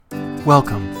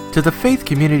Welcome to the Faith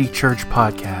Community Church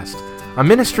Podcast, a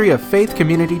ministry of Faith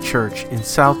Community Church in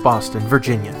South Boston,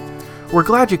 Virginia. We're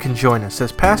glad you can join us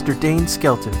as Pastor Dane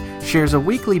Skelton shares a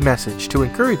weekly message to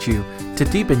encourage you to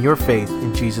deepen your faith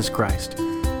in Jesus Christ.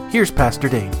 Here's Pastor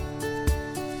Dane.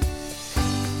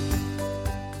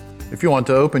 If you want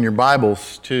to open your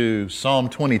Bibles to Psalm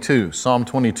 22,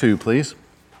 please.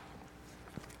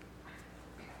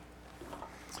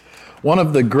 One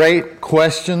of the great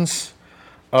questions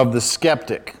of the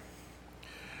skeptic,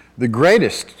 the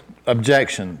greatest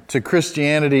objection to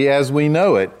Christianity as we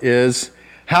know it is,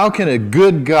 how can a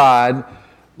good God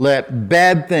let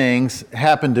bad things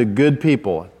happen to good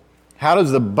people? How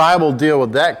does the Bible deal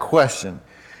with that question?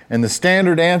 And the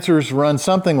standard answers run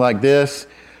something like this: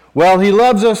 well, He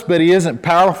loves us, but He isn't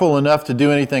powerful enough to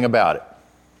do anything about it.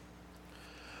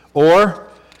 Or,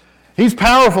 He's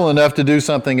powerful enough to do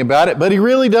something about it, but He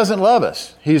really doesn't love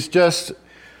us. He's just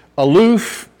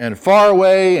aloof and far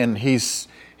away, and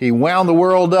He wound the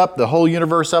world up, the whole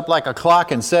universe up like a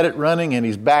clock and set it running, and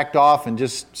He's backed off and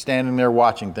just standing there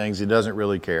watching things. He doesn't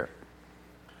really care.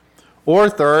 Or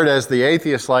third, as the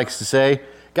atheist likes to say,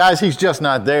 guys, He's just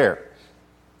not there.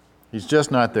 He's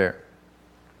just not there.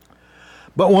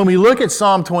 But when we look at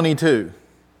Psalm 22,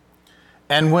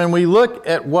 and when we look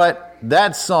at what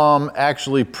that psalm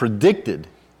actually predicted,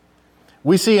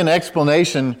 we see an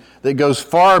explanation that goes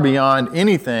far beyond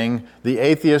anything the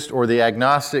atheist or the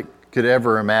agnostic could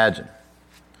ever imagine.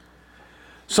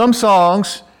 Some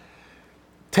songs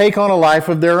take on a life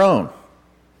of their own.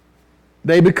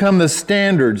 They become the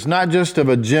standards, not just of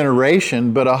a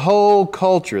generation, but a whole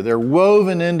culture. They're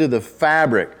woven into the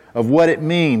fabric of what it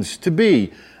means to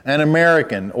be an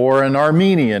American or an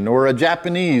Armenian or a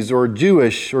Japanese or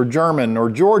Jewish or German or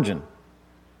Georgian.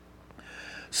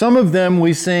 Some of them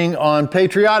we sing on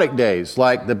patriotic days,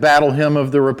 like the Battle Hymn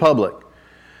of the Republic.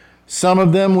 Some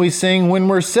of them we sing when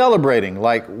we're celebrating,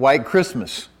 like White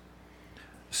Christmas.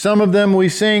 Some of them we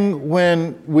sing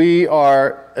when we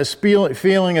are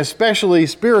feeling especially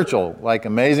spiritual, like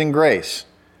Amazing Grace.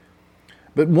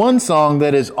 But one song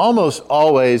that is almost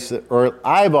always, or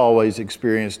I've always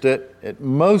experienced it at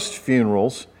most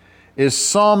funerals, is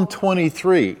Psalm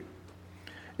 23.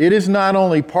 It is not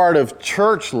only part of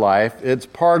church life, it's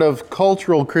part of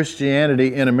cultural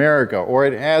Christianity in America, or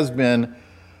it has been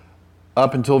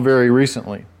up until very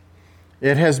recently.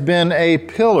 It has been a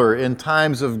pillar in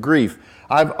times of grief.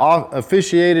 I've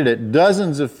officiated at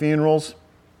dozens of funerals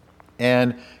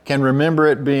and can remember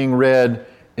it being read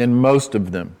in most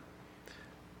of them.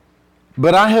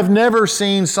 But I have never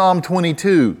seen Psalm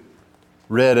 22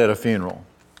 read at a funeral.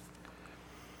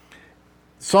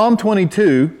 Psalm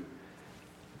 22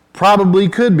 probably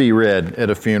could be read at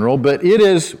a funeral, but it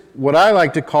is what I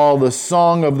like to call the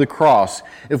Song of the Cross.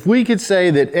 If we could say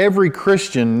that every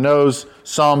Christian knows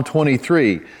Psalm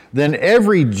 23, then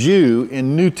every Jew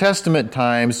in New Testament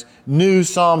times knew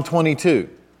Psalm 22.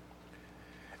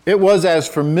 It was as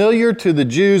familiar to the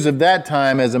Jews of that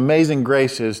time as Amazing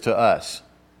Grace is to us.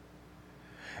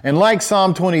 And like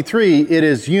Psalm 23, it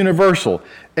is universal.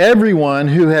 Everyone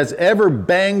who has ever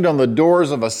banged on the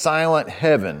doors of a silent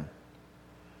heaven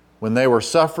when they were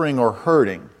suffering or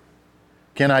hurting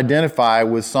can identify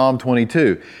with Psalm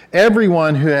 22.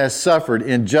 Everyone who has suffered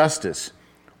injustice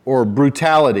or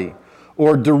brutality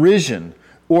or derision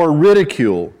or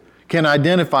ridicule can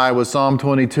identify with Psalm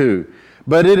 22.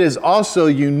 But it is also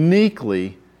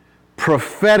uniquely,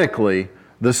 prophetically,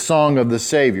 the song of the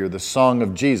Savior, the song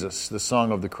of Jesus, the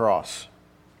song of the cross.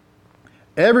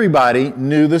 Everybody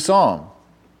knew the song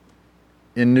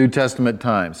in New Testament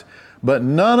times, but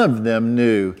none of them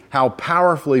knew how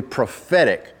powerfully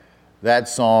prophetic that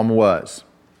psalm was.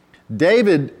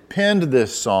 David penned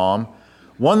this psalm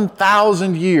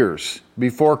 1,000 years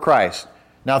before Christ.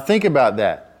 Now think about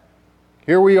that.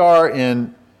 Here we are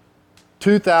in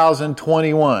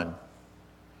 2021.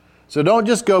 So don't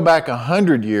just go back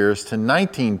 100 years to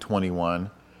 1921.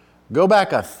 Go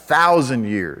back 1,000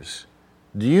 years.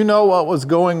 Do you know what was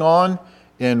going on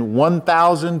in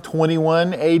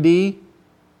 1021 AD?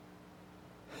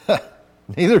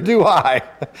 Neither do I.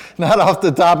 Not off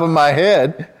the top of my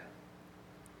head.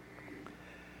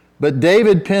 But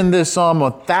David penned this psalm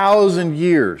 1,000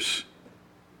 years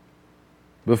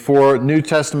before New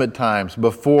Testament times,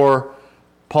 before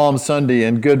Palm Sunday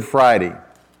and Good Friday.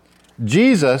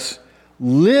 Jesus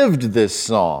lived this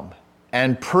psalm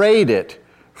and prayed it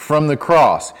from the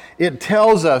cross. It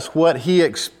tells us what He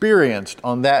experienced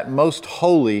on that most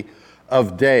holy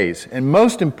of days. And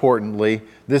most importantly,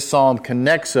 this psalm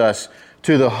connects us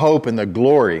to the hope and the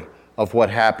glory of what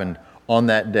happened on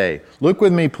that day. Look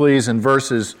with me, please, in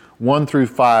verses 1 through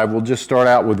 5. We'll just start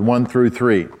out with 1 through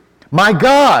 3. My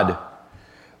God,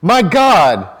 My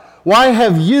God, why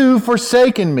have you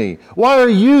forsaken me? Why are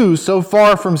you so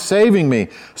far from saving me,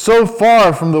 so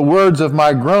far from the words of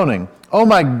my groaning? Oh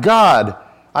my God,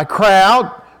 I cry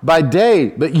out by day,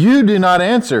 but you do not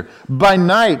answer, by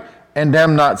night, and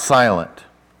am not silent.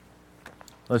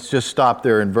 Let's just stop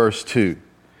there in verse 2.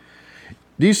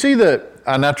 Do you see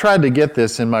and I tried to get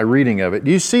this in my reading of it. Do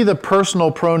you see the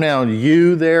personal pronoun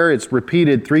you there? It's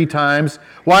repeated 3 times.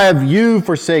 Why have you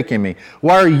forsaken me?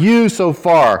 Why are you so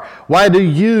far? Why do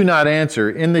you not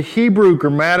answer? In the Hebrew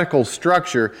grammatical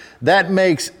structure, that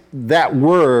makes that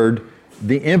word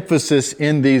the emphasis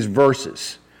in these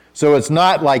verses. So it's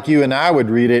not like you and I would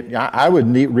read it. I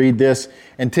would read this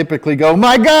and typically go,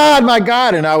 my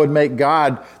God, and I would make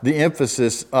God the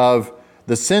emphasis of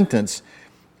the sentence.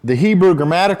 The Hebrew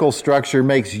grammatical structure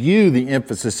makes you the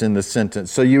emphasis in the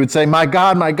sentence. So you would say, my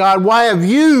God, why have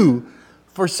you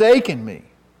forsaken me?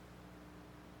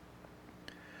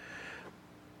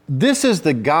 This is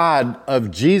the God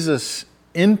of Jesus'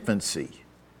 infancy.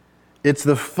 It's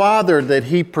the Father that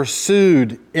he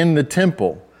pursued in the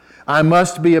temple. I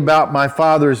must be about my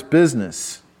Father's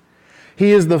business.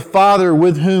 He is the Father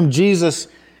with whom Jesus,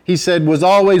 he said, was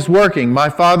always working. My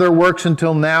Father works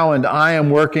until now, and I am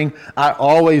working. I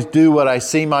always do what I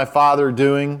see my Father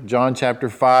doing. John chapter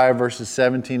 5, verses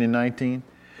 17 and 19.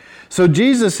 So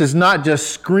Jesus is not just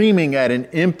screaming at an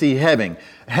empty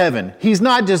heaven. He's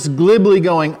not just glibly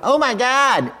going, oh my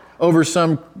God, over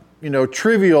some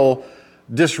trivial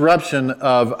disruption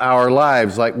of our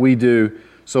lives like we do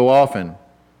so often.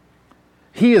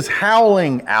 He is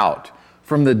howling out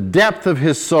from the depth of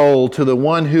his soul to the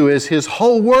one who is his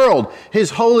whole world, his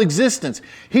whole existence.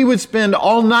 He would spend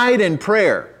all night in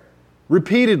prayer,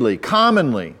 repeatedly,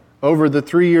 commonly, over the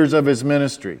 3 years of his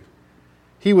ministry.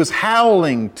 He was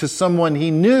howling to someone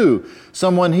he knew,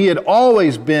 someone he had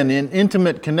always been in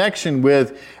intimate connection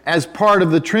with as part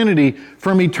of the Trinity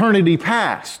from eternity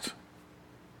past.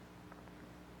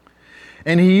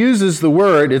 And he uses the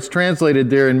word, it's translated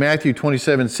there in Matthew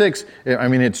 27:6.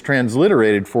 It's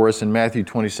transliterated for us in Matthew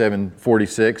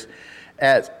 27:46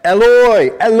 as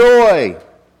Eloi, Eloi,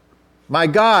 my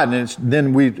God. And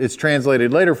it's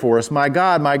translated later for us, my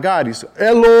God, my God. He's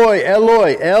Eloi,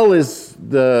 Eloi. El is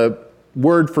the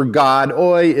word for God.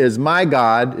 Oi is my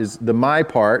God, is the my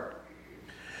part.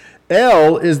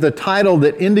 El is the title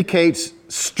that indicates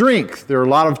strength. There are a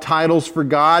lot of titles for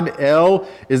God. El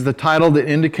is the title that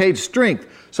indicates strength.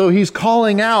 So he's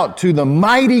calling out to the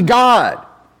mighty God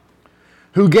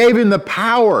who gave him the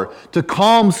power to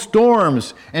calm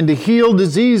storms and to heal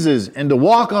diseases and to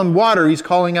walk on water. He's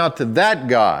calling out to that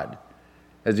God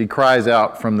as he cries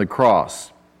out from the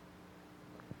cross.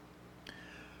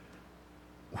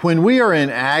 When we are in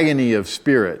agony of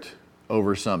spirit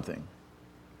over something,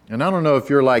 and I don't know if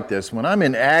you're like this, when I'm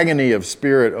in agony of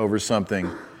spirit over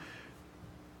something,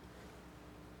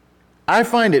 I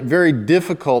find it very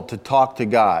difficult to talk to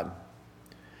God.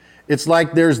 It's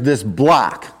like there's this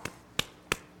block.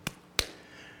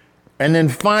 And then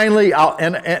finally,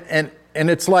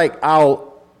 it's like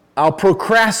I'll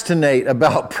procrastinate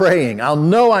about praying. I'll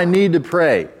know I need to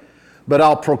pray, but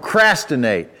I'll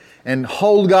procrastinate and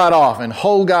hold God off and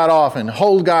hold God off and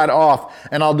hold God off.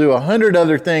 And I'll do 100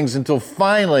 other things until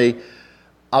finally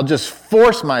I'll just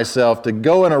force myself to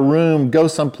go in a room, go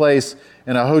someplace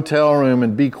in a hotel room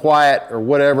and be quiet or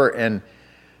whatever. And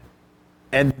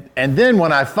then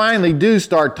when I finally do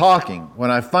start talking,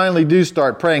 when I finally do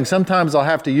start praying, sometimes I'll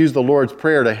have to use the Lord's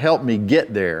Prayer to help me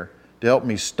get there, to help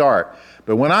me start.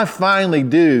 But when I finally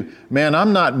do, man,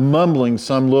 I'm not mumbling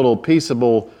some little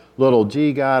peaceable little,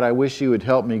 gee, God, I wish you would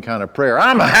help me kind of prayer.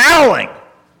 I'm howling.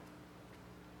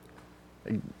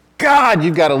 God,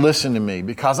 you've got to listen to me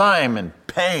because I am in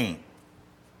pain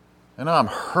and I'm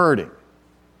hurting.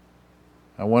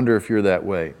 I wonder if you're that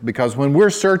way. Because when we're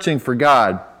searching for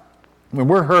God, when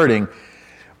we're hurting,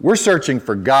 we're searching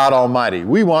for God Almighty.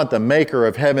 We want the maker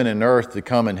of heaven and earth to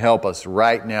come and help us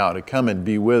right now, to come and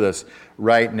be with us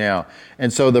right now.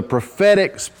 And so the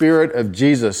prophetic spirit of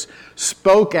Jesus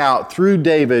spoke out through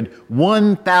David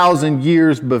 1,000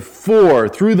 years before,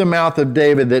 through the mouth of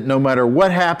David, that no matter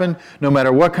what happened, no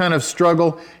matter what kind of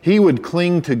struggle, he would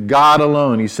cling to God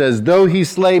alone. He says, though he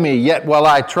slay me, yet will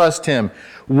I trust him.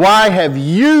 Why have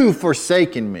you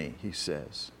forsaken me? He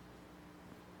says.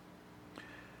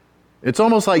 It's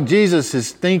almost like Jesus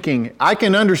is thinking, I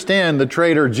can understand the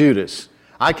traitor Judas.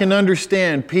 I can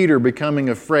understand Peter becoming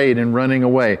afraid and running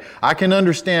away. I can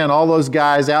understand all those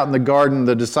guys out in the garden,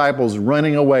 the disciples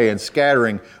running away and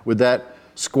scattering with that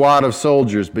squad of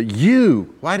soldiers. But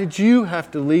you, why did you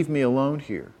have to leave me alone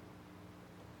here?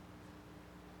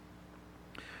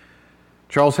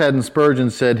 Charles Haddon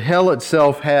Spurgeon said, hell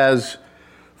itself has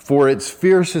for its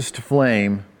fiercest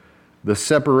flame, the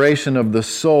separation of the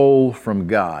soul from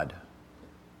God.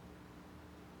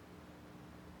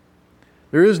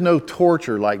 There is no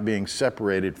torture like being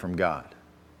separated from God.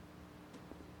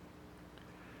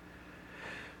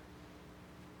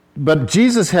 But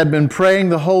Jesus had been praying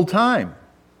the whole time.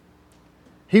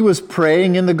 He was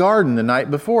praying in the garden the night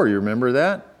before. You remember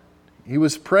that? He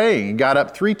was praying. He got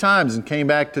up 3 times and came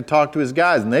back to talk to his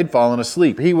guys, and they'd fallen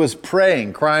asleep. He was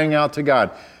praying, crying out to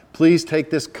God, "Please take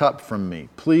this cup from me.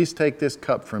 Please take this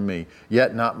cup from me,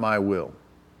 yet not my will."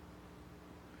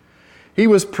 He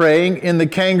was praying in the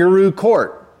kangaroo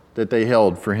court that they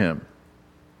held for him.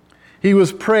 He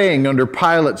was praying under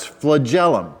Pilate's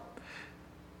flagellum.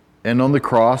 And on the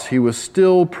cross, he was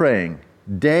still praying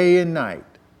day and night.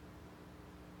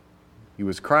 He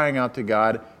was crying out to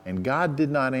God, and God did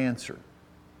not answer.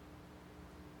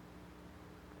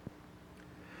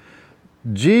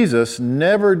 Jesus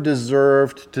never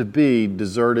deserved to be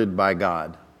deserted by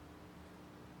God.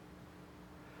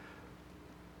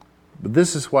 But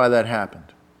this is why that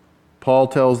happened. Paul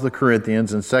tells the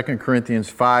Corinthians in 2 Corinthians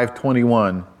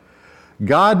 5:21,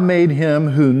 God made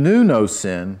him who knew no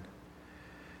sin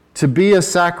to be a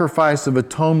sacrifice of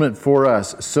atonement for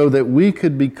us, so that we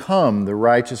could become the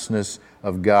righteousness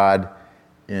of God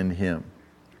in him.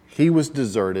 He was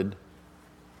deserted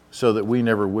so that we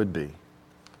never would be.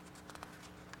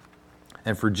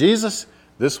 And for Jesus,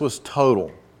 this was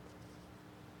total.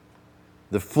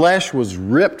 The flesh was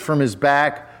ripped from his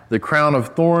back. The crown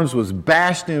of thorns was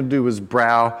bashed into his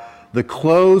brow. The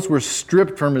clothes were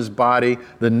stripped from his body.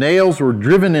 The nails were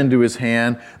driven into his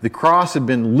hand. The cross had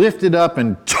been lifted up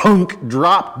and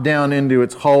dropped down into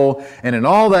its hole. And in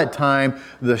all that time,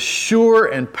 the sure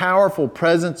and powerful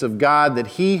presence of God that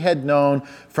he had known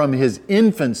from his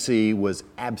infancy was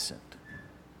absent.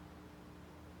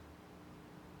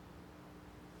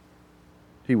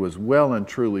 He was well and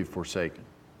truly forsaken.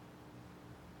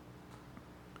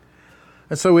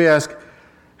 And so we ask,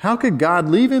 how could God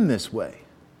leave him this way?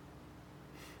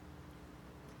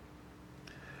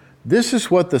 This is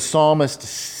what the psalmist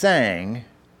sang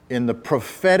in the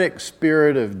prophetic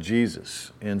spirit of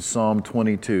Jesus in Psalm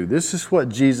 22. This is what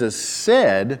Jesus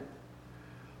said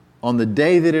on the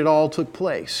day that it all took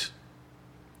place.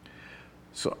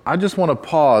 So I just want to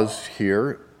pause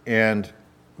here and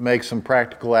make some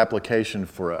practical application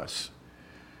for us.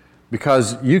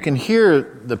 Because you can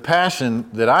hear the passion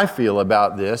that I feel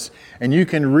about this, and you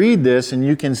can read this and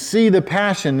you can see the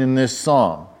passion in this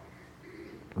psalm,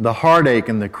 the heartache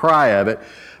and the cry of it.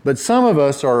 But some of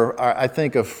us are, I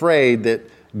think, afraid that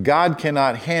God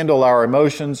cannot handle our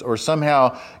emotions, or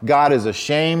somehow God is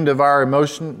ashamed of our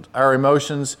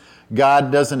emotions.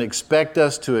 God doesn't expect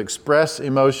us to express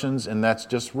emotions, and that's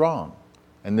just wrong.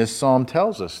 And this psalm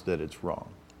tells us that it's wrong.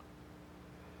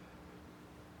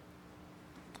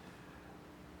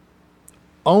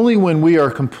 Only when we are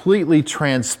completely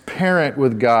transparent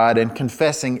with God and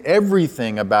confessing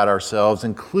everything about ourselves,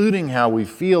 including how we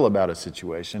feel about a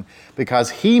situation, because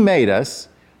he made us,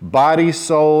 body,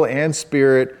 soul, and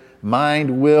spirit,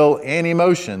 mind, will, and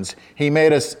emotions. He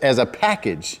made us as a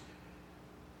package.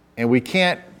 And we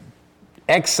can't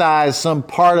excise some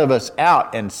part of us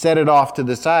out and set it off to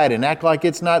the side and act like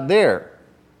it's not there.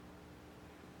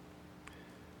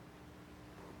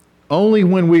 Only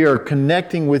when we are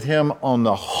connecting with him on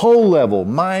the whole level,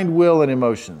 mind, will, and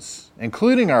emotions,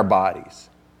 including our bodies,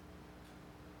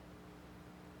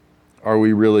 are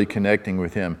we really connecting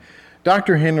with him.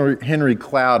 Dr. Henry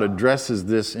Cloud addresses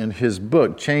this in his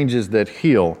book, Changes That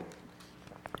Heal.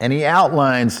 And he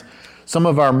outlines some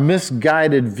of our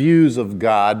misguided views of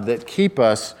God that keep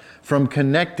us from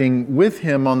connecting with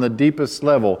him on the deepest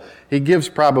level. He gives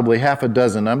probably half a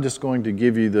dozen. I'm just going to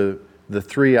give you the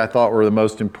 3 I thought were the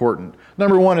most important.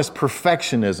 Number 1 is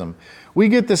perfectionism. We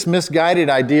get this misguided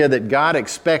idea that God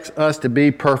expects us to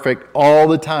be perfect all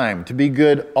the time, to be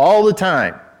good all the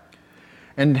time.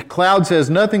 And Cloud says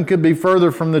nothing could be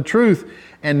further from the truth,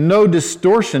 and no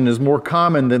distortion is more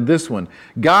common than this one.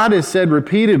 God has said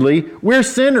repeatedly, we're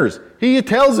sinners. He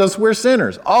tells us we're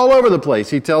sinners. All over the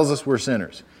place, he tells us we're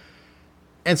sinners.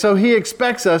 And so he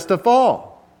expects us to fall.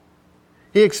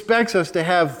 He expects us to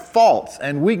have faults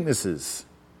and weaknesses.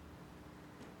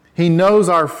 He knows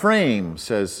our frame,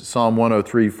 says Psalm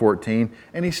 103:14,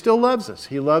 and he still loves us.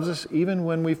 He loves us even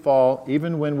when we fall,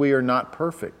 even when we are not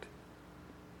perfect.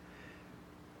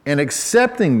 And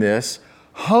accepting this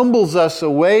humbles us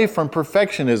away from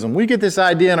perfectionism. We get this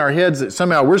idea in our heads that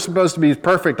somehow we're supposed to be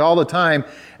perfect all the time,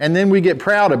 and then we get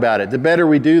proud about it. The better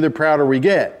we do, the prouder we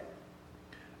get,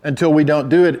 until we don't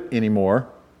do it anymore.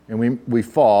 And we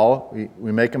fall,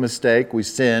 we make a mistake, we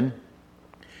sin,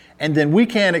 And then we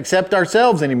can't accept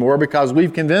ourselves anymore because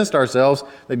we've convinced ourselves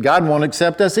that God won't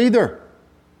accept us either.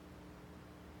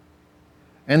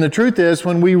 And the truth is,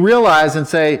 when we realize and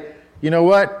say, you know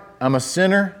what, I'm a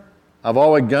sinner, I'm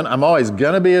always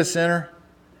going to be a sinner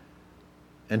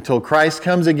until Christ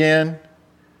comes again,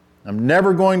 I'm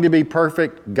never going to be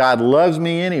perfect, God loves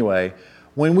me anyway.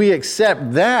 When we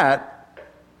accept that,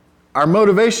 our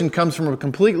motivation comes from a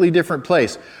completely different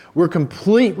place. We're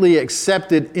completely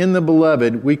accepted in the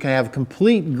Beloved. We can have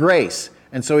complete grace.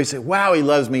 And so we say, wow, He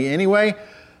loves me anyway.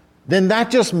 Then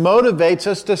that just motivates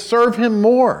us to serve Him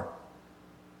more.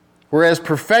 Whereas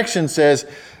perfection says,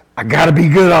 I got to be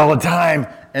good all the time.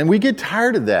 And we get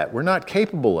tired of that. We're not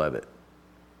capable of it.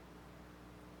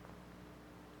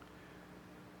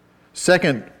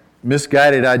 Second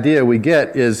misguided idea we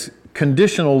get is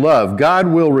conditional love. God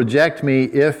will reject me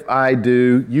if I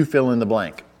do, you fill in the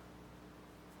blank.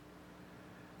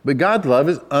 But God's love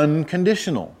is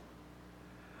unconditional.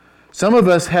 Some of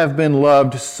us have been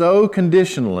loved so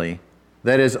conditionally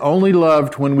that is only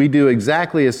loved when we do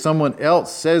exactly as someone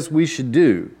else says we should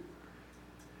do,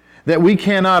 that we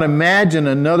cannot imagine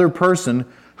another person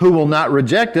who will not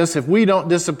reject us if we don't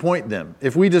disappoint them.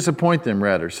 If we disappoint them,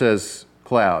 rather, says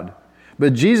Cloud.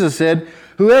 But Jesus said,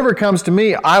 whoever comes to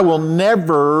me, I will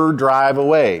never drive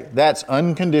away. That's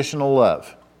unconditional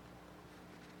love.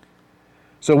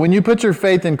 So when you put your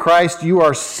faith in Christ, you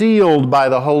are sealed by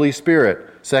the Holy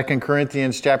Spirit. 2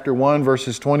 Corinthians chapter 1,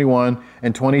 verses 21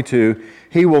 and 22.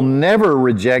 He will never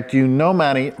reject you no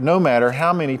matter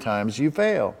how many times you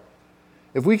fail.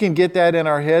 If we can get that in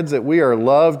our heads that we are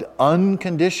loved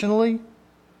unconditionally,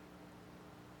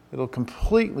 it'll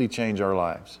completely change our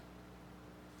lives.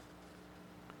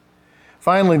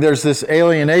 Finally, there's this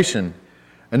alienation,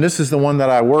 and this is the one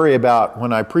that I worry about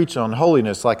when I preach on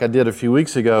holiness like I did a few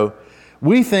weeks ago.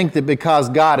 We think that because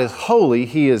God is holy,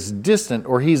 He is distant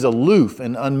or He's aloof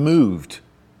and unmoved,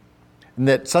 and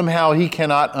that somehow He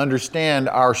cannot understand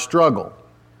our struggle.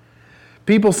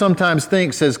 People sometimes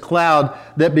think, says Cloud,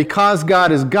 that because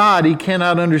God is God, He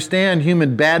cannot understand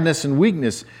human badness and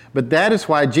weakness. But that is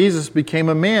why Jesus became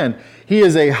a man. He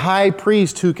is a high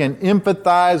priest who can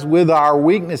empathize with our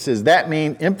weaknesses.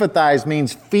 Empathize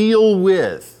means feel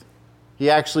with. He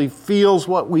actually feels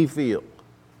what we feel.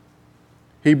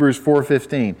 Hebrews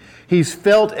 4:15. He's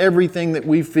felt everything that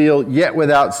we feel, yet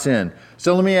without sin.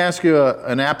 So let me ask you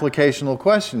an applicational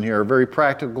question here, a very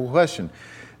practical question.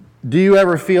 Do you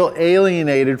ever feel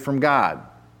alienated from God?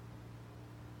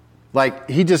 Like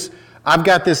I've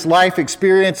got this life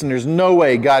experience and there's no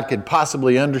way God could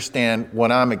possibly understand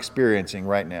what I'm experiencing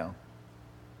right now.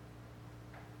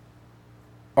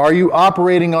 Are you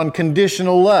operating on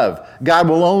conditional love? God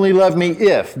will only love me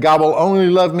if. God will only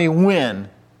love me when.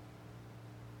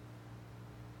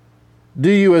 Do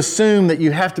you assume that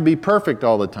you have to be perfect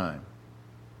all the time?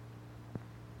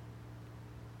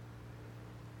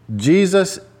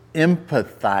 Jesus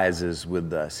empathizes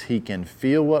with us. He can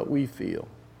feel what we feel.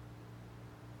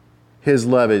 His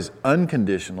love is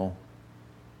unconditional,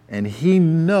 and He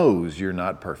knows you're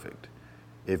not perfect.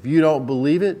 If you don't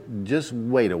believe it, just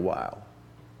wait a while.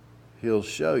 He'll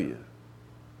show you.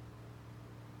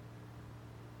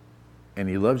 And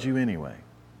He loves you anyway.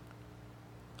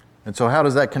 And so how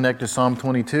does that connect to Psalm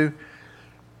 22?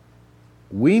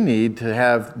 We need to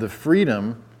have the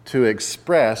freedom to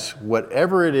express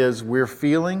whatever it is we're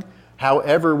feeling,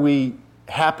 however we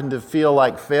happen to feel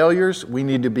like failures. We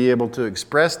need to be able to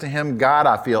express to Him, God,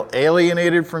 I feel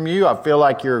alienated from you. I feel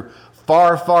like you're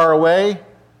far, far away.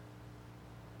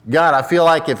 God, I feel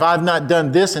like if I've not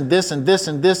done this and this and this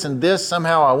and this and this,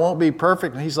 somehow I won't be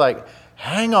perfect. And He's like,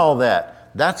 hang all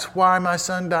that. That's why my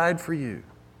Son died for you.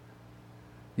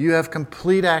 You have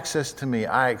complete access to me.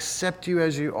 I accept you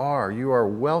as you are. You are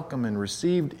welcome and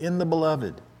received in the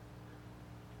Beloved.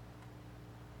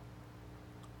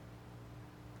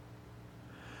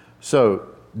 So,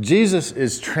 Jesus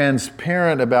is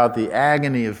transparent about the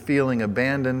agony of feeling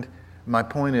abandoned. My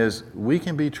point is, we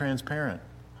can be transparent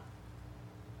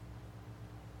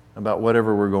about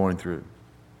whatever we're going through.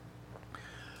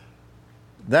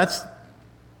 That's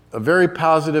a very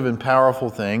positive and powerful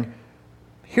thing.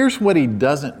 Here's what He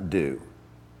doesn't do,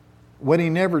 what He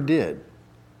never did.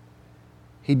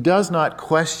 He does not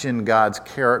question God's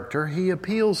character. He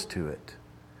appeals to it.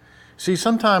 See,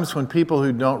 sometimes when people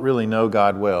who don't really know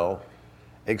God well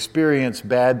experience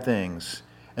bad things,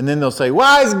 and then they'll say,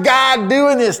 why is God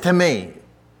doing this to me?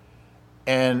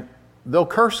 And they'll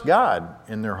curse God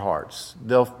in their hearts.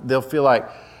 They'll feel like,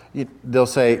 they'll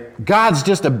say, God's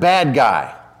just a bad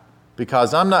guy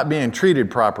because I'm not being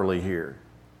treated properly here.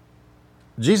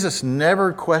 Jesus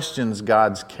never questions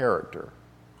God's character.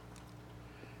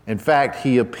 In fact,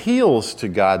 he appeals to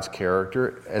God's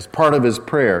character as part of his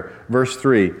prayer. Verse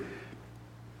 3.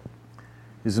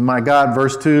 He says, my God,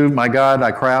 verse 2, my God,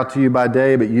 I cry out to you by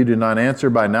day, but you do not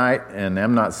answer by night, and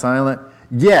am not silent.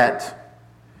 Yet,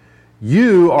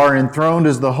 you are enthroned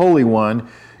as the Holy One.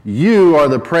 You are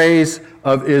the praise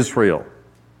of Israel.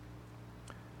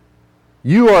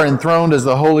 You are enthroned as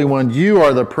the Holy One. You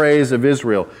are the praise of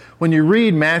Israel. When you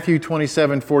read Matthew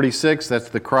 27:46, that's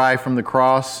the cry from the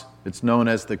cross. It's known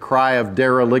as the cry of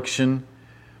dereliction.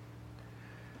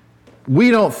 We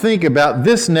don't think about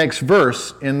this next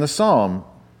verse in the Psalm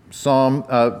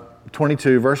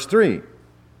 22, verse 3.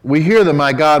 We hear the,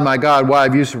 my God, why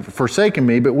have you forsaken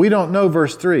me? But we don't know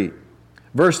verse 3.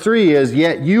 Verse 3 is,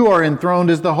 yet you are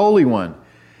enthroned as the Holy One.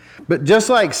 But just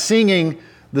like singing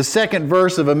the second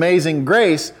verse of Amazing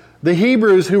Grace, the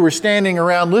Hebrews who were standing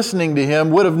around listening to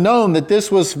him would have known that this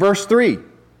was verse 3.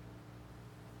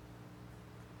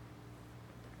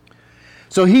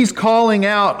 So he's calling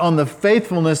out on the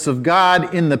faithfulness of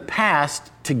God in the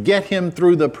past to get him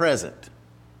through the present.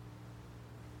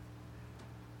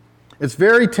 It's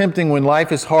very tempting when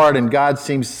life is hard and God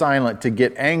seems silent to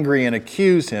get angry and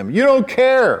accuse him. You don't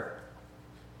care.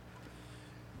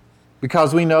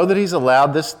 Because we know that he's allowed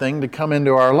this thing to come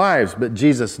into our lives. But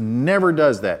Jesus never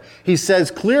does that. He says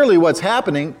clearly what's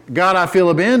happening. God, I feel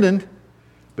abandoned.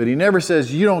 But he never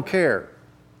says, you don't care.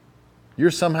 You're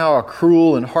somehow a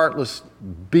cruel and heartless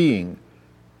being.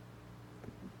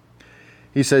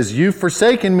 He says, you've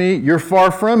forsaken me. You're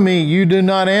far from me. You do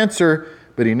not answer.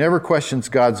 But he never questions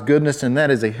God's goodness. And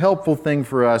that is a helpful thing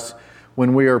for us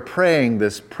when we are praying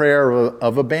this prayer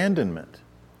of abandonment.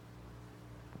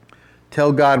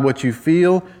 Tell God what you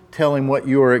feel. Tell him what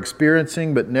you are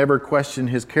experiencing, but never question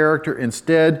his character.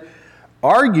 Instead,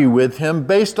 argue with him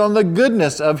based on the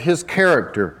goodness of his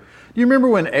character. Do you remember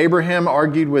when Abraham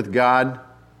argued with God?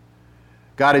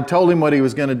 God had told him what he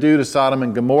was going to do to Sodom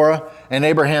and Gomorrah. And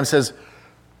Abraham says,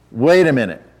 wait a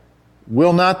minute.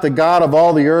 Will not the God of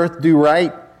all the earth do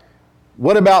right?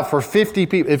 What about for 50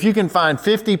 people? If you can find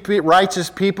 50 righteous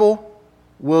people,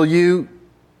 will you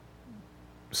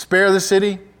spare the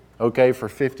city? Okay, for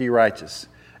 50 righteous.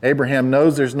 Abraham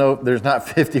knows there's not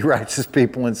 50 righteous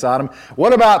people in Sodom.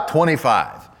 What about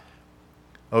 25?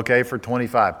 Okay, for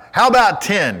 25. How about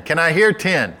 10? Can I hear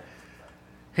 10?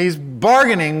 He's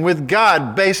bargaining with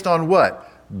God based on what?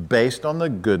 Based on the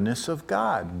goodness of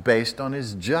God, based on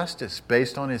his justice,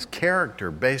 based on his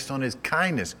character, based on his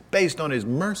kindness, based on his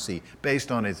mercy,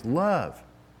 based on his love.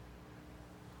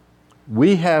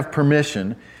 We have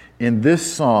permission in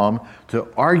this psalm to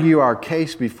argue our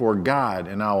case before God,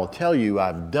 and I will tell you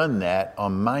I've done that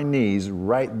on my knees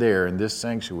right there in this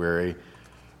sanctuary,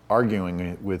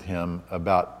 arguing with him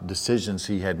about decisions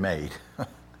he had made.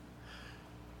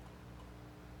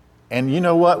 And you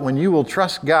know what? When you will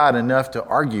trust God enough to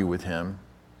argue with him,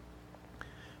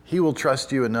 he will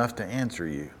trust you enough to answer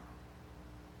you.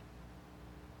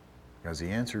 Because he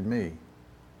answered me.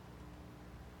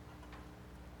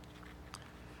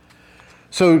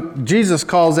 So Jesus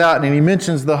calls out and he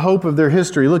mentions the hope of their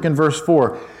history. Look in verse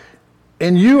 4.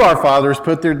 And you, our fathers,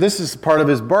 put their... This is part of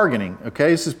his bargaining, okay?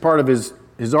 This is part of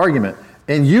his argument.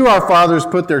 And you, our fathers,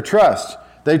 put their trust.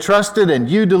 They trusted and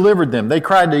you delivered them. They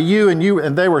cried to you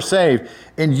and they were saved.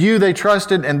 In you they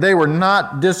trusted and they were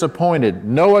not disappointed.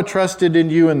 Noah trusted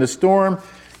in you in the storm.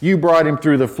 You brought him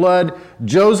through the flood.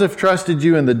 Joseph trusted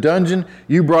you in the dungeon.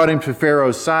 You brought him to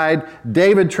Pharaoh's side.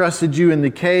 David trusted you in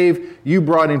the cave. You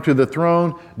brought him to the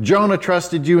throne. Jonah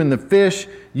trusted you in the fish.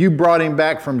 You brought him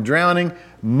back from drowning.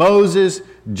 Moses,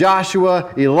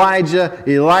 Joshua, Elijah,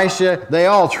 Elisha, they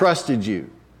all trusted you.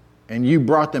 And you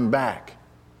brought them back.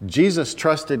 Jesus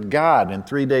trusted God, and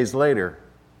 3 days later,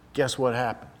 guess what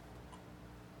happened?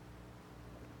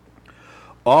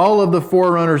 All of the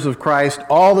forerunners of Christ,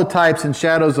 all the types and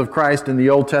shadows of Christ in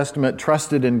the Old Testament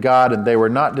trusted in God, and they were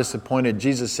not disappointed.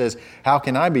 Jesus says, how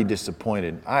can I be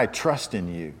disappointed? I trust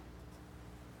in you.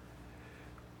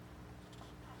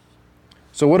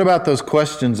 So what about those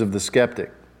questions of the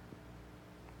skeptic?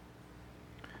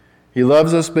 He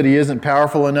loves us, but he isn't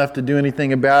powerful enough to do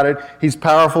anything about it. He's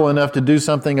powerful enough to do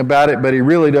something about it, but he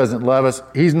really doesn't love us.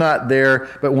 He's not there.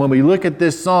 But when we look at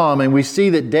this psalm and we see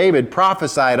that David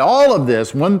prophesied all of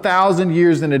this 1,000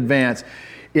 years in advance,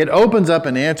 it opens up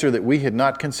an answer that we had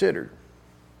not considered.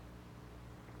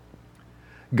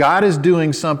 God is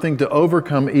doing something to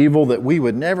overcome evil that we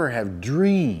would never have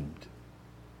dreamed.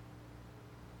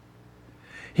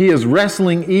 He is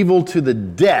wrestling evil to the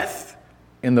death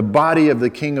in the body of the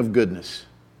King of goodness.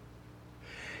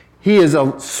 He is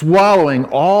swallowing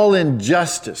all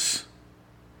injustice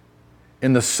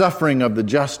in the suffering of the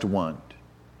just one.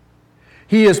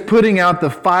 He is putting out the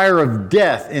fire of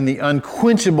death in the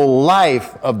unquenchable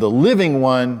life of the living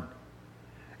one,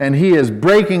 and he is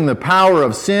breaking the power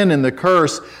of sin and the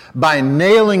curse by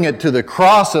nailing it to the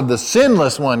cross of the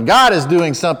sinless one. God is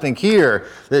doing something here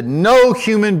that no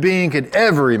human being could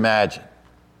ever imagine,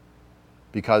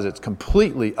 because it's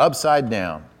completely upside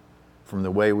down from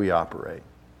the way we operate.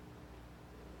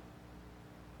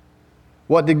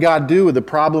 What did God do with the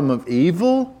problem of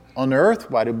evil on earth?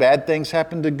 Why do bad things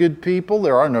happen to good people?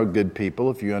 There are no good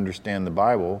people if you understand the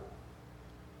Bible.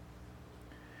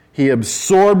 He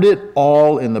absorbed it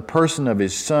all in the person of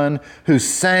his Son, who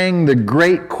sang the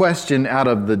great question out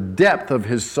of the depth of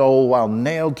his soul while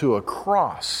nailed to a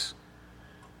cross.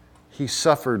 He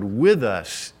suffered with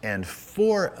us and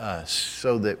for us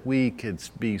so that we could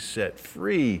be set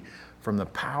free from the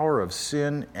power of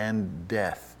sin and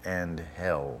death and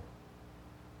hell.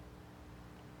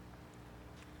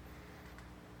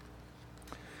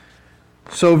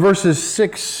 So verses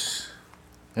 6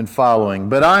 and following.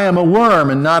 But I am a worm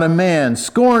and not a man,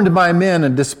 scorned by men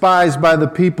and despised by the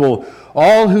people.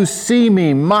 All who see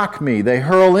me mock me. They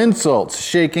hurl insults,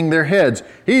 shaking their heads.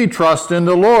 He trusts in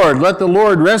the Lord. Let the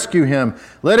Lord rescue him.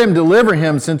 Let him deliver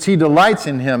him, since he delights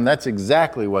in him. That's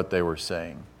exactly what they were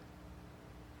saying.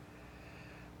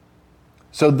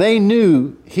 So they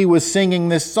knew he was singing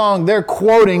this song. They're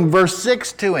quoting verse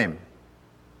 6 to him.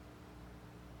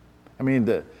 I mean,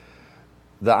 the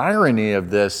irony of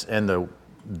this and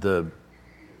the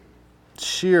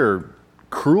sheer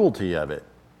cruelty of it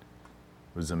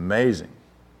was amazing.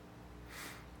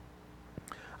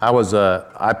 I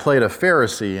played a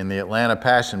Pharisee in the Atlanta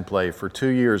Passion Play for 2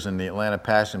 years in the Atlanta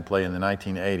Passion Play in the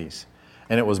 1980s.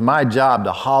 And it was my job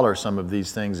to holler some of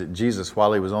these things at Jesus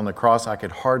while he was on the cross. I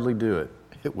could hardly do it.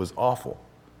 It was awful.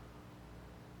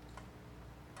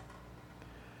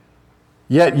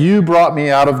 Yet you brought me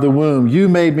out of the womb. You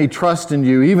made me trust in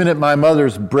you, even at my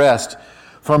mother's breast.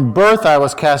 From birth I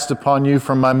was cast upon you.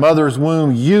 From my mother's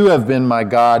womb you have been my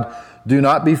God. Do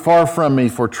not be far from me,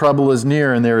 for trouble is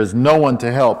near, and there is no one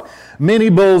to help. Many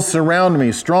bulls surround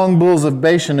me. Strong bulls of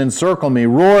Bashan encircle me.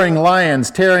 Roaring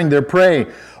lions tearing their prey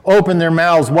open their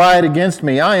mouths wide against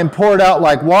me. I am poured out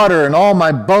like water, and all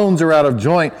my bones are out of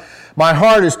joint. My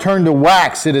heart is turned to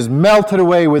wax. It is melted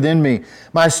away within me.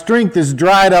 My strength is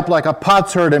dried up like a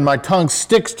potsherd, and my tongue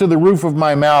sticks to the roof of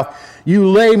my mouth. You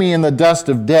lay me in the dust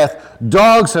of death.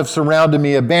 Dogs have surrounded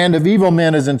me. A band of evil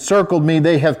men has encircled me.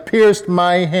 They have pierced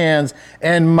my hands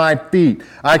and my feet.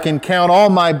 I can count all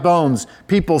my bones.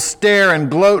 People stare and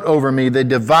gloat over me. They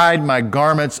divide my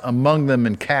garments among them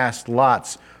and cast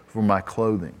lots for my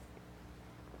clothing.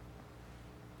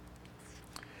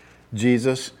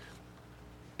 Jesus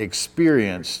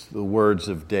experienced the words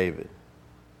of David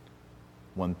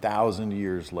 1,000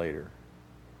 years later.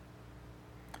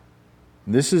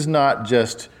 This is not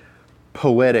just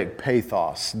poetic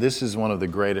pathos. This is one of the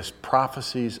greatest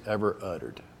prophecies ever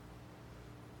uttered.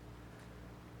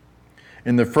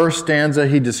 In the first stanza,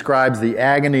 he describes the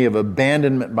agony of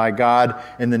abandonment by God.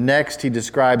 In the next, he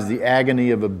describes the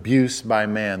agony of abuse by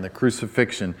man, the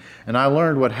crucifixion. And I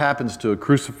learned what happens to a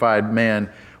crucified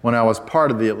man when I was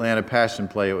part of the Atlanta Passion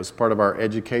Play. It was part of our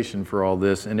education for all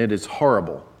this, and it is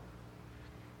horrible.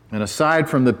 And aside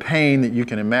from the pain that you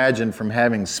can imagine from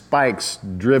having spikes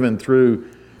driven through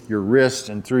your wrists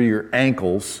and through your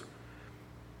ankles,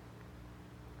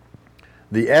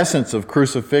 the essence of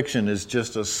crucifixion is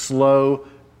just a slow,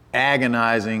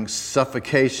 agonizing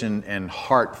suffocation and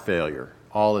heart failure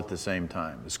all at the same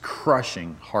time. It's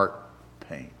crushing heart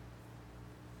pain.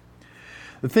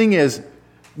 The thing is,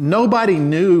 nobody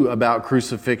knew about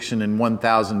crucifixion in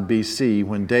 1000 BC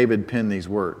when David penned these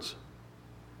words.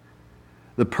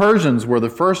 The Persians were the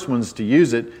first ones to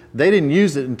use it. They didn't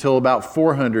use it until about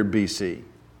 400 BC,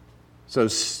 so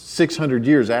 600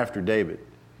 years after David.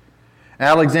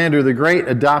 Alexander the Great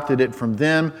adopted it from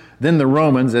them. Then the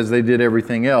Romans, as they did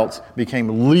everything else,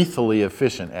 became lethally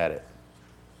efficient at it.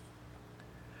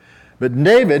 But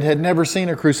David had never seen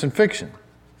a crucifixion,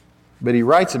 but he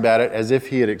writes about it as if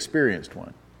he had experienced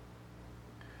one.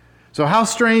 So how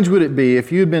strange would it be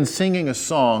if you'd been singing a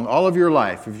song all of your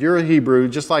life? If you're a Hebrew,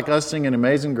 just like us singing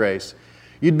Amazing Grace,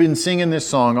 you'd been singing this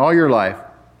song all your life,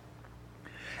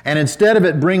 and instead of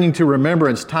it bringing to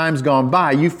remembrance times gone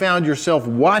by, you found yourself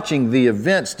watching the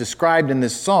events described in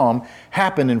this psalm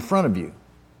happen in front of you,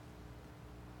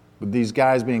 with these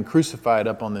guys being crucified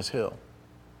up on this hill.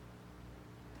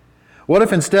 What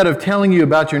if instead of telling you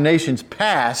about your nation's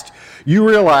past, you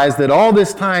realized that all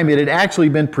this time it had actually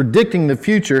been predicting the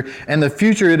future, and the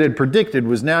future it had predicted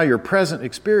was now your present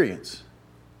experience?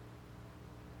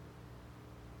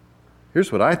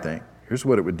 Here's what I think. Here's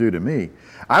what it would do to me.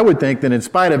 I would think that in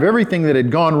spite of everything that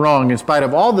had gone wrong, in spite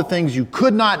of all the things you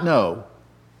could not know,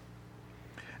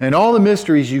 and all the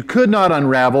mysteries you could not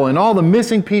unravel, and all the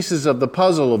missing pieces of the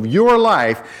puzzle of your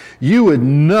life, you would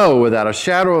know without a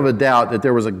shadow of a doubt that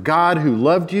there was a God who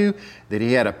loved you, that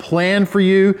He had a plan for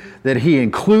you, that He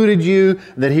included you,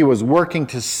 that He was working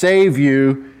to save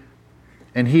you,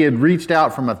 and He had reached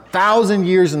out from 1,000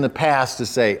 years in the past to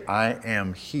say, I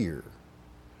am here.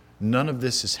 None of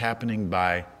this is happening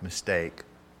by mistake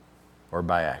or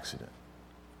by accident.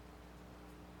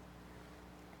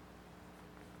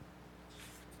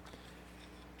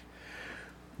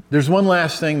 There's one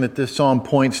last thing that this psalm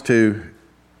points to,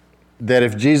 that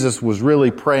if Jesus was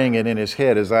really praying it in his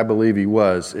head, as I believe he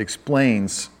was,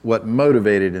 explains what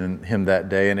motivated him that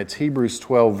day, and it's Hebrews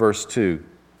 12, verse 2.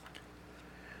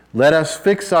 Let us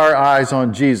fix our eyes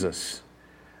on Jesus,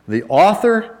 the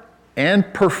author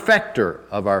and perfecter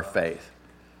of our faith.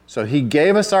 So He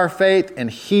gave us our faith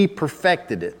and He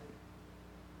perfected it.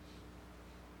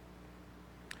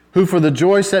 Who for the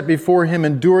joy set before Him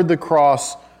endured the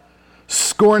cross,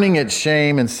 scorning its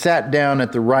shame, and sat down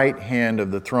at the right hand of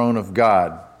the throne of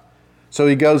God. So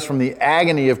He goes from the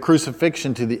agony of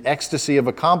crucifixion to the ecstasy of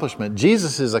accomplishment.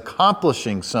 Jesus is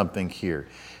accomplishing something here.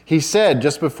 He said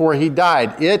just before He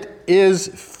died, it is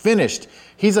finished.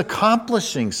 He's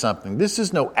accomplishing something. This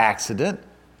is no accident.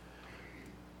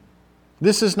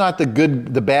 This is not the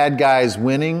bad guys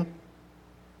winning.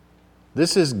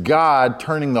 This is God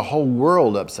turning the whole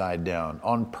world upside down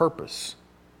on purpose.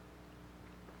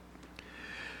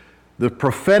 The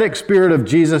prophetic spirit of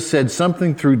Jesus said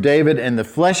something through David, and the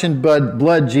flesh and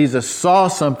blood Jesus saw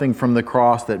something from the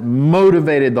cross that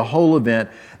motivated the whole event,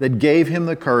 that gave Him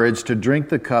the courage to drink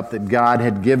the cup that God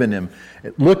had given Him.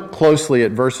 Look closely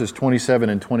at verses 27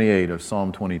 and 28 of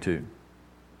Psalm 22.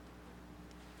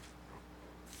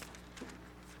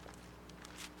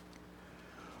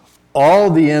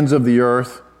 All the ends of the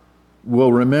earth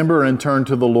will remember and turn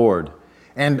to the Lord,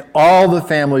 and all the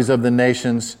families of the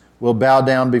nations will bow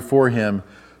down before Him,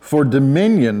 for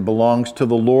dominion belongs to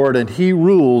the Lord, and He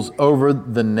rules over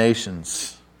the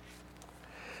nations.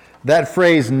 That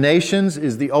phrase, nations,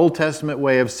 is the Old Testament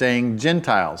way of saying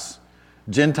Gentiles.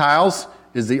 Gentiles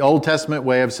is the Old Testament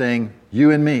way of saying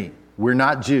you and me. We're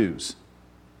not Jews,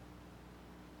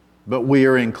 but we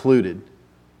are included.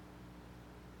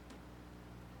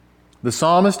 The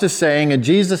psalmist is saying, and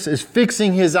Jesus is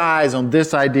fixing His eyes on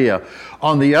this idea,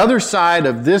 on the other side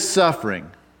of this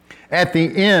suffering, at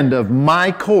the end of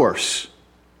my course,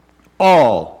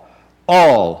 all,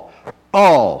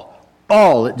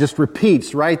 it just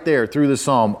repeats right there through the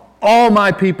psalm. All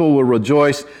my people will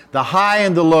rejoice. The high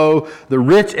and the low, the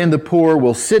rich and the poor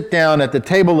will sit down at the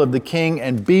table of the King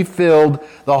and be filled.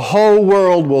 The whole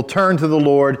world will turn to the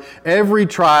Lord. Every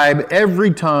tribe,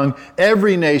 every tongue,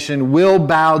 every nation will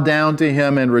bow down to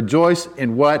Him and rejoice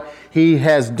in what He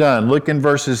has done. Look in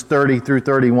verses 30 through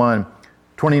 31.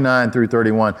 29 through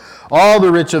 31. All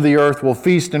the rich of the earth will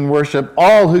feast and worship.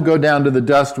 All who go down to the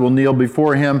dust will kneel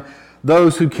before Him.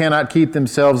 Those who cannot keep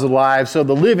themselves alive. So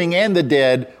the living and the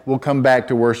dead will come back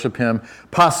to worship Him.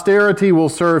 Posterity will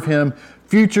serve Him.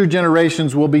 Future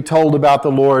generations will be told about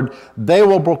the Lord. They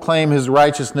will proclaim His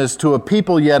righteousness to a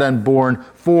people yet unborn,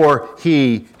 for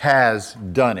He has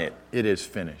done it. It is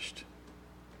finished.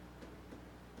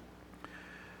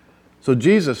 So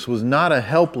Jesus was not a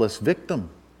helpless victim.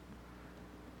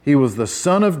 He was the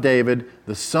Son of David,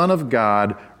 the Son of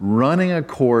God, running a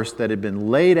course that had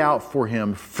been laid out for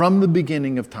Him from the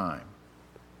beginning of time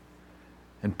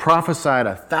and prophesied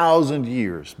 1,000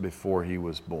 years before He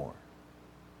was born.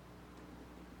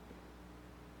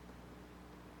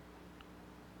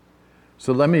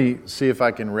 So let me see if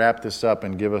I can wrap this up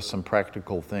and give us some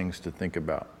practical things to think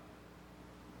about.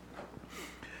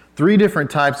 3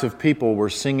 different types of people were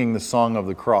singing the song of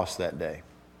the cross that day.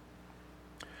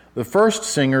 The first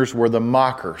singers were the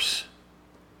mockers.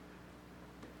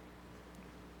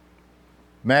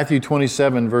 Matthew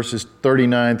 27, verses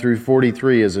 39 through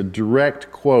 43 is a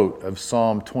direct quote of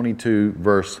Psalm 22,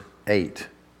 verse 8.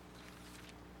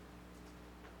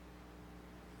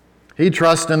 He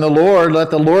trusts in the Lord.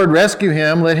 Let the Lord rescue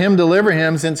him. Let Him deliver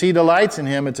him, since He delights in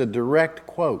him. It's a direct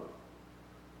quote.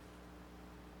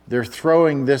 They're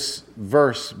throwing this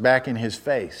verse back in his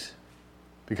face,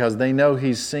 because they know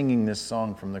he's singing this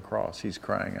song from the cross. He's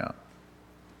crying out.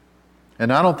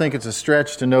 And I don't think it's a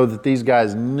stretch to know that these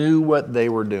guys knew what they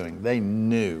were doing. They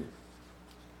knew.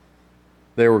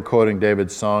 They were quoting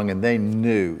David's song, and they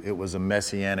knew it was a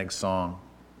messianic song.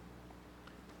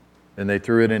 And they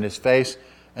threw it in his face,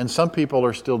 and some people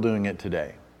are still doing it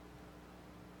today.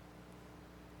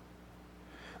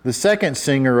 The second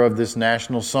singer of this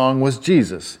national song was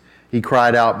Jesus. He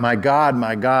cried out, my God,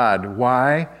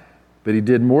 why? But he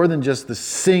did more than just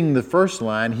sing the first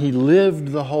line. He lived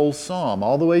the whole psalm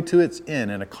all the way to its end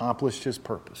and accomplished his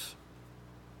purpose.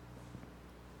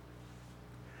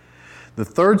 The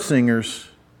third singers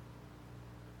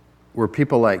were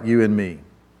people like you and me,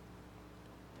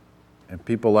 and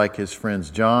people like his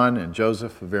friends John and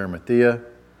Joseph of Arimathea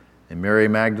and Mary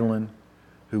Magdalene,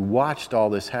 who watched all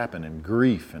this happen in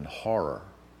grief and horror.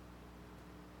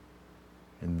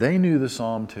 And they knew the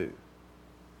psalm too.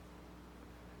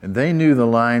 And they knew the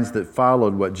lines that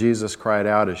followed what Jesus cried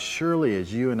out as surely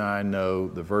as you and I know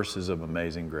the verses of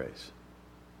Amazing Grace.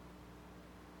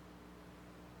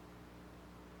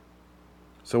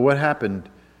 So what happened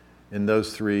in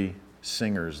those three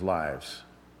singers' lives?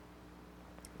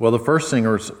 Well, the first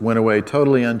singers went away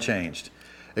totally unchanged,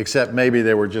 except maybe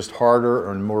they were just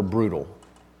harder and more brutal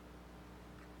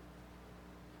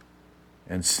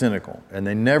and cynical, and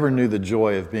they never knew the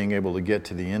joy of being able to get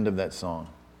to the end of that song.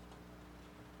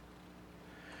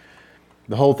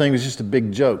 The whole thing was just a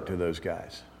big joke to those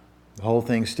guys. The whole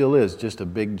thing still is just a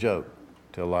big joke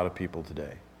to a lot of people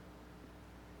today.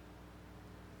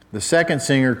 The second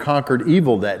singer conquered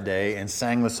evil that day and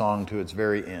sang the song to its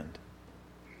very end.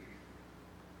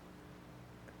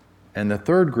 And the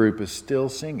third group is still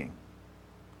singing.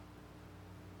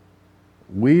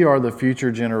 We are the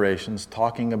future generations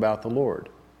talking about the Lord.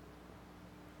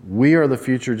 We are the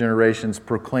future generations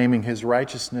proclaiming his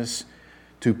righteousness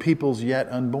to peoples yet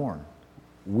unborn.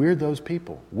 We're those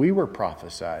people. We were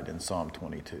prophesied in Psalm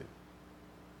 22.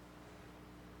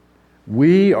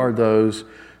 We are those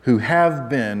who have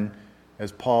been,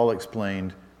 as Paul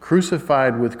explained,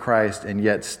 crucified with Christ and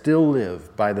yet still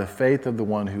live by the faith of the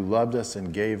one who loved us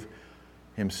and gave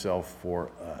himself for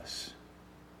us.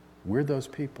 We're those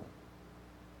people.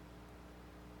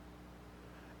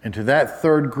 And to that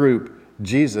third group,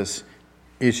 Jesus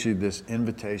issued this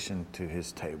invitation to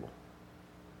his table.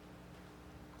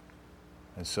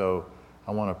 And so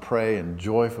I want to pray and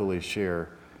joyfully share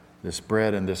this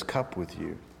bread and this cup with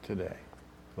you today.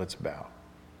 Let's bow.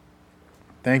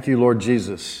 Thank you, Lord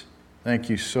Jesus. Thank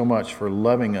you so much for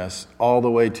loving us all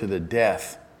the way to the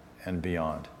death and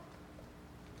beyond.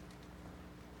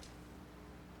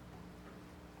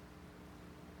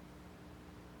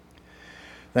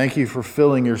 Thank you for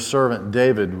filling your servant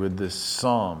David with this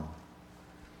psalm,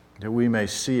 that we may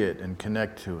see it and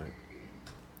connect to it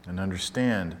and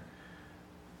understand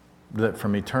that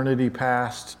from eternity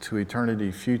past to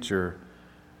eternity future,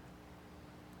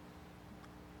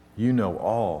 you know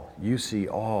all, you see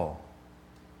all,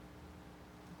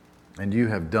 and you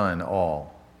have done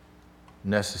all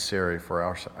necessary for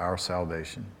our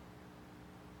salvation.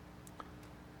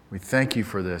 We thank you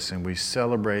for this, and we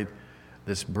celebrate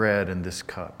this bread and this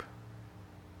cup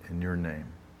in your name.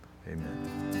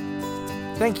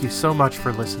 Amen. Thank you so much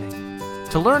for listening.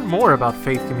 To learn more about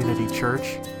Faith Community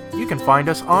Church, you can find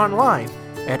us online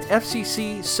at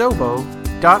fccsobo.org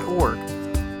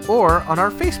or on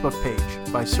our Facebook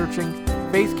page by searching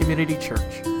Faith Community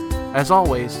Church. As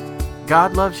always,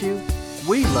 God loves you,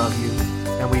 we love you,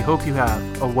 and we hope you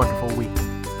have a wonderful week.